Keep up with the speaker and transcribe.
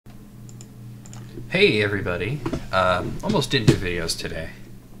Hey everybody, almost didn't do videos today.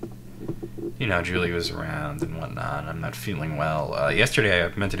 You know, Julie was around and whatnot, I'm not feeling well. Yesterday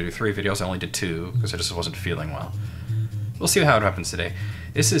I meant to do 3 videos, I only did 2, because I just wasn't feeling well. We'll see how it happens today.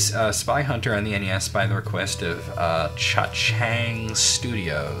 This is Spy Hunter on the NES by the request of Cha-Chang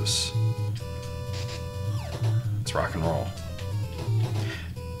Studios. Let's rock and roll.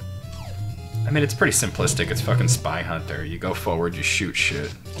 I mean, it's pretty simplistic, it's fucking Spy Hunter. You go forward, you shoot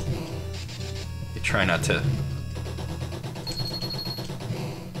shit. You try not to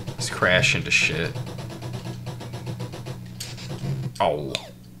just crash into shit. Oh.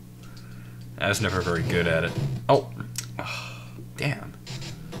 I was never very good at it. Oh. Oh, damn.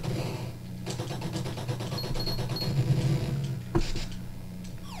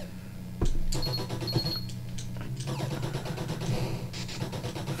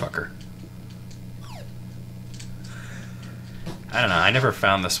 Fucker. I don't know, I never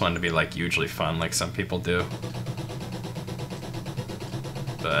found this one to be like hugely fun like some people do.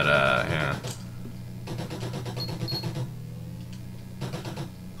 But yeah.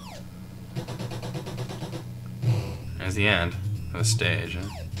 There's the end of the stage,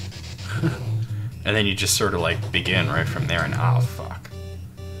 huh? And then you just sort of like begin right from there and oh fuck.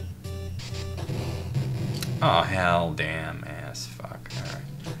 Oh hell damn ass fuck. Alright.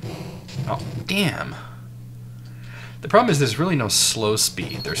 Oh damn. The problem is there's really no slow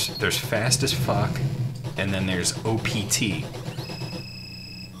speed. There's fast as fuck, and then there's OPT.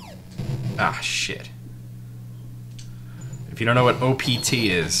 Ah, shit. If you don't know what OPT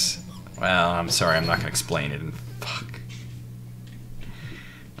is, well, I'm sorry, I'm not gonna explain it. Fuck.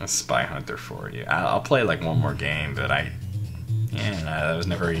 A Spy Hunter for you. I'll play like one more game, but I was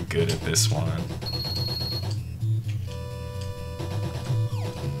never very good at this one.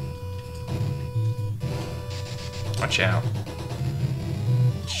 Watch out.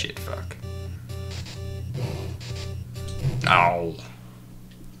 Shit, fuck. Ow.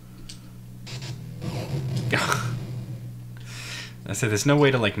 I said there's no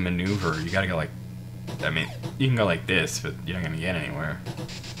way to like maneuver. You gotta go like, I mean, you can go like this, but you're not gonna get anywhere.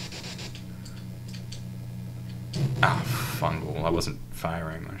 Ah, fungal. I wasn't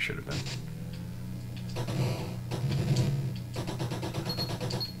firing. I should have been.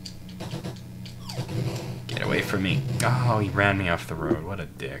 Get away from me. Oh, he ran me off the road. What a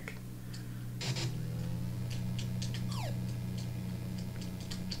dick.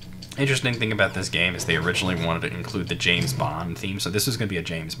 Interesting thing about this game is they originally wanted to include the James Bond theme, so this was going to be a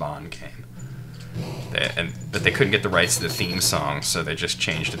James Bond game. But they couldn't get the rights to the theme song, so they just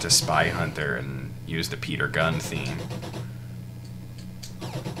changed it to Spy Hunter and used the Peter Gunn theme.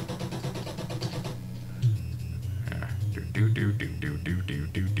 Do do do do do do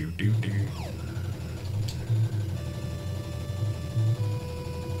do do do do.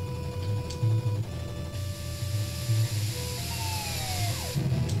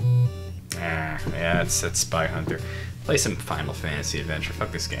 Yeah, it's Spy Hunter. Play some Final Fantasy Adventure.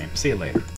 Fuck this game. See you later.